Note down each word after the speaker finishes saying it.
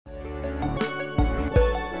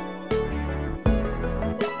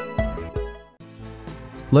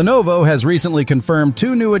Lenovo has recently confirmed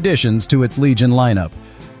two new additions to its Legion lineup,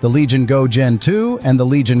 the Legion Go Gen 2 and the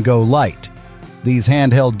Legion Go Lite. These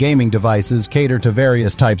handheld gaming devices cater to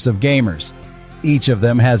various types of gamers. Each of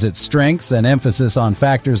them has its strengths and emphasis on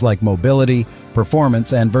factors like mobility,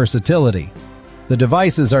 performance, and versatility. The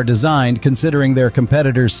devices are designed considering their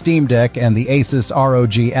competitors Steam Deck and the Asus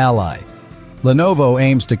ROG Ally. Lenovo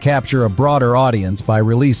aims to capture a broader audience by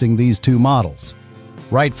releasing these two models.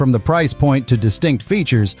 Right from the price point to distinct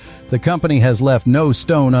features, the company has left no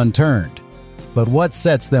stone unturned. But what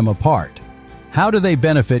sets them apart? How do they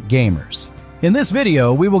benefit gamers? In this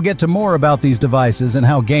video, we will get to more about these devices and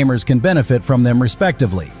how gamers can benefit from them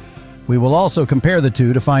respectively. We will also compare the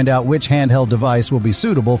two to find out which handheld device will be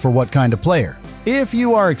suitable for what kind of player. If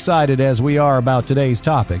you are excited as we are about today's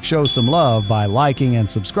topic, show some love by liking and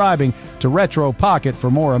subscribing to Retro Pocket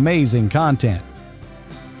for more amazing content.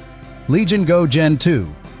 Legion Go Gen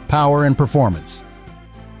 2 – Power and Performance.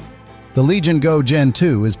 The Legion Go Gen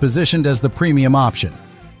 2 is positioned as the premium option.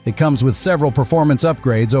 It comes with several performance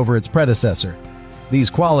upgrades over its predecessor. These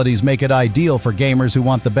qualities make it ideal for gamers who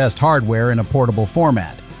want the best hardware in a portable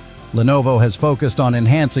format. Lenovo has focused on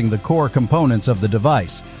enhancing the core components of the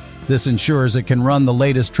device. This ensures it can run the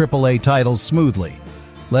latest AAA titles smoothly.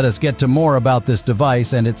 Let us get to more about this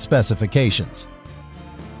device and its specifications.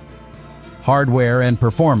 Hardware and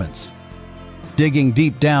performance. Digging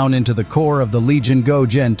deep down into the core of the Legion Go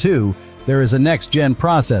Gen 2, there is a next-gen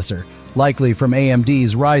processor, likely from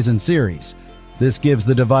AMD's Ryzen series. This gives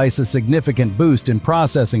the device a significant boost in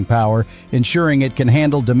processing power, ensuring it can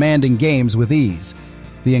handle demanding games with ease.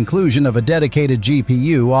 The inclusion of a dedicated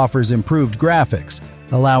GPU offers improved graphics,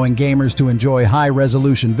 allowing gamers to enjoy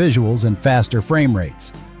high-resolution visuals and faster frame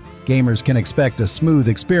rates. Gamers can expect a smooth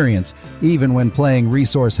experience even when playing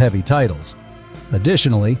resource-heavy titles.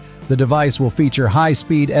 Additionally, the device will feature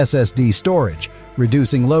high-speed SSD storage,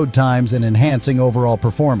 reducing load times and enhancing overall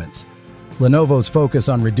performance. Lenovo's focus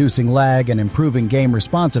on reducing lag and improving game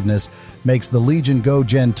responsiveness makes the Legion Go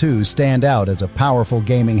Gen 2 stand out as a powerful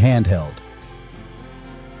gaming handheld.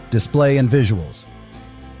 Display and visuals.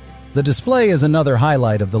 The display is another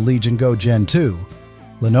highlight of the Legion Go Gen 2.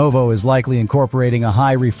 Lenovo is likely incorporating a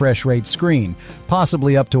high refresh rate screen,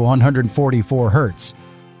 possibly up to 144 Hz.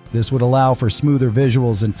 This would allow for smoother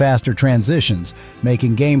visuals and faster transitions,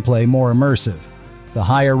 making gameplay more immersive. The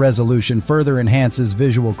higher resolution further enhances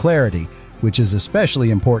visual clarity, which is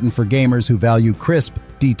especially important for gamers who value crisp,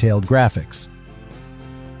 detailed graphics.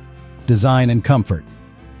 Design and comfort.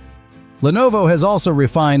 Lenovo has also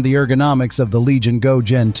refined the ergonomics of the Legion Go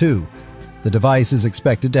Gen 2. The device is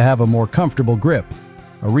expected to have a more comfortable grip.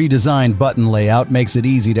 A redesigned button layout makes it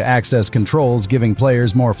easy to access controls, giving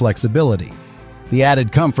players more flexibility. The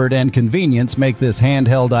added comfort and convenience make this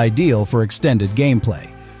handheld ideal for extended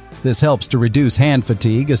gameplay. This helps to reduce hand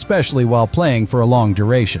fatigue, especially while playing for a long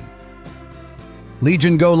duration.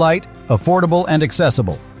 Legion Go Lite – affordable and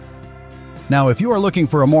accessible. Now, if you are looking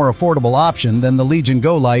for a more affordable option, then the Legion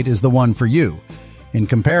Go Lite is the one for you. In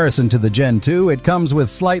comparison to the Gen 2, it comes with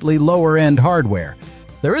slightly lower-end hardware.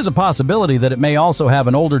 There is a possibility that it may also have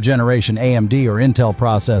an older generation AMD or Intel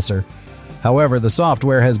processor. However, the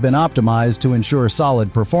software has been optimized to ensure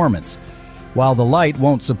solid performance. While the Lite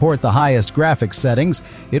won't support the highest graphics settings,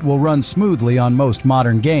 it will run smoothly on most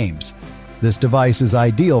modern games. This device is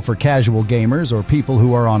ideal for casual gamers or people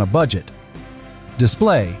who are on a budget.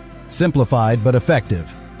 Display. Simplified but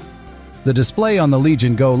effective. The display on the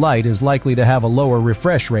Legion Go Lite is likely to have a lower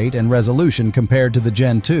refresh rate and resolution compared to the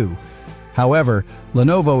Gen 2. However,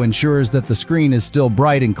 Lenovo ensures that the screen is still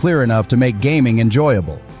bright and clear enough to make gaming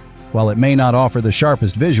enjoyable. While it may not offer the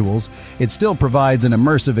sharpest visuals, it still provides an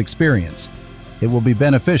immersive experience. It will be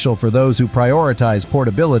beneficial for those who prioritize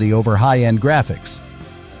portability over high-end graphics.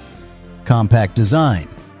 Compact design.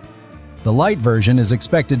 The Lite version is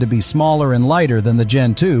expected to be smaller and lighter than the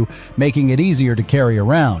Gen 2, making it easier to carry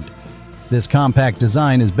around. This compact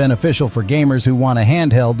design is beneficial for gamers who want a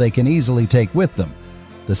handheld they can easily take with them.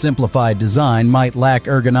 The simplified design might lack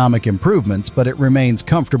ergonomic improvements, but it remains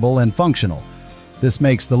comfortable and functional. This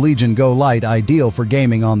makes the Legion Go Lite ideal for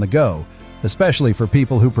gaming on the go, especially for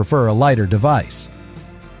people who prefer a lighter device.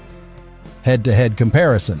 Head-to-head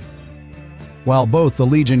comparison. While both the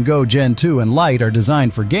Legion Go Gen 2 and Lite are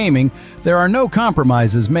designed for gaming, there are no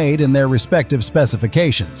compromises made in their respective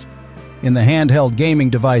specifications. In the handheld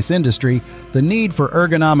gaming device industry, the need for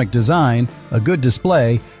ergonomic design, a good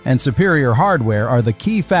display, and superior hardware are the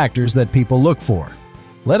key factors that people look for.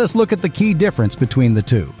 Let us look at the key difference between the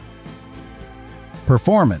two.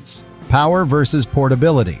 Performance. Power versus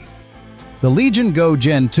portability. The Legion Go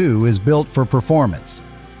Gen 2 is built for performance.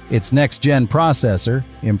 Its next-gen processor,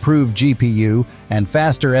 improved GPU, and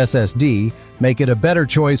faster SSD make it a better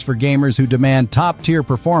choice for gamers who demand top-tier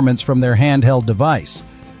performance from their handheld device.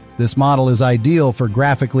 This model is ideal for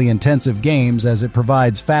graphically intensive games as it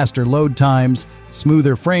provides faster load times,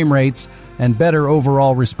 smoother frame rates, and better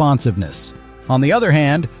overall responsiveness. On the other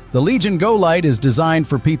hand, the Legion Go Lite is designed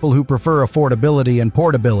for people who prefer affordability and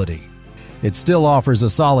portability. It still offers a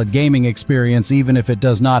solid gaming experience even if it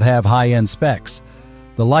does not have high-end specs.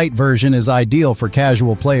 The Lite version is ideal for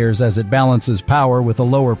casual players as it balances power with a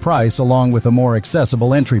lower price along with a more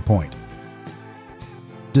accessible entry point.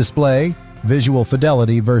 Display, visual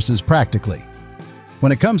fidelity versus practically.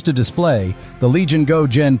 When it comes to display, the Legion Go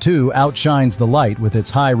Gen 2 outshines the Lite with its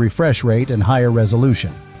high refresh rate and higher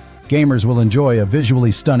resolution. Gamers will enjoy a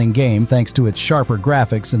visually stunning game thanks to its sharper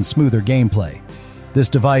graphics and smoother gameplay. This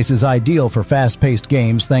device is ideal for fast-paced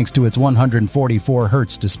games thanks to its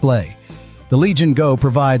 144Hz display. The Legion Go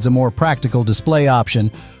provides a more practical display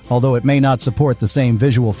option, although it may not support the same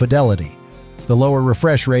visual fidelity. The lower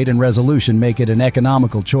refresh rate and resolution make it an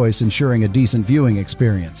economical choice, ensuring a decent viewing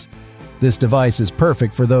experience. This device is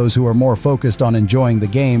perfect for those who are more focused on enjoying the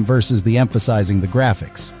game versus emphasizing the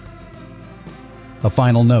graphics. A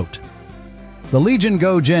final note. The Legion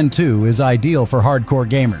Go Gen 2 is ideal for hardcore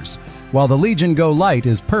gamers, while the Legion Go Lite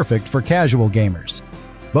is perfect for casual gamers.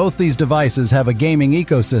 Both these devices have a gaming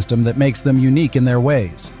ecosystem that makes them unique in their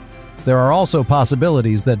ways. There are also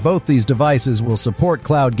possibilities that both these devices will support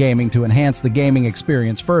cloud gaming to enhance the gaming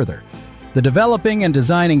experience further. The developing and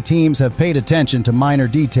designing teams have paid attention to minor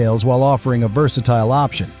details while offering a versatile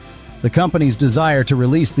option. The company's desire to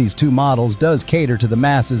release these two models does cater to the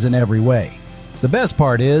masses in every way. The best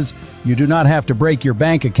part is, you do not have to break your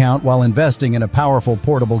bank account while investing in a powerful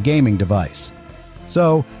portable gaming device.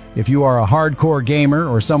 So, if you are a hardcore gamer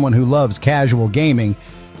or someone who loves casual gaming,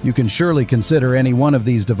 you can surely consider any one of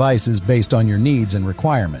these devices based on your needs and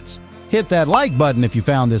requirements. Hit that like button if you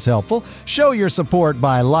found this helpful. Show your support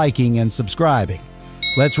by liking and subscribing.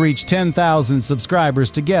 Let's reach 10,000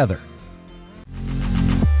 subscribers together.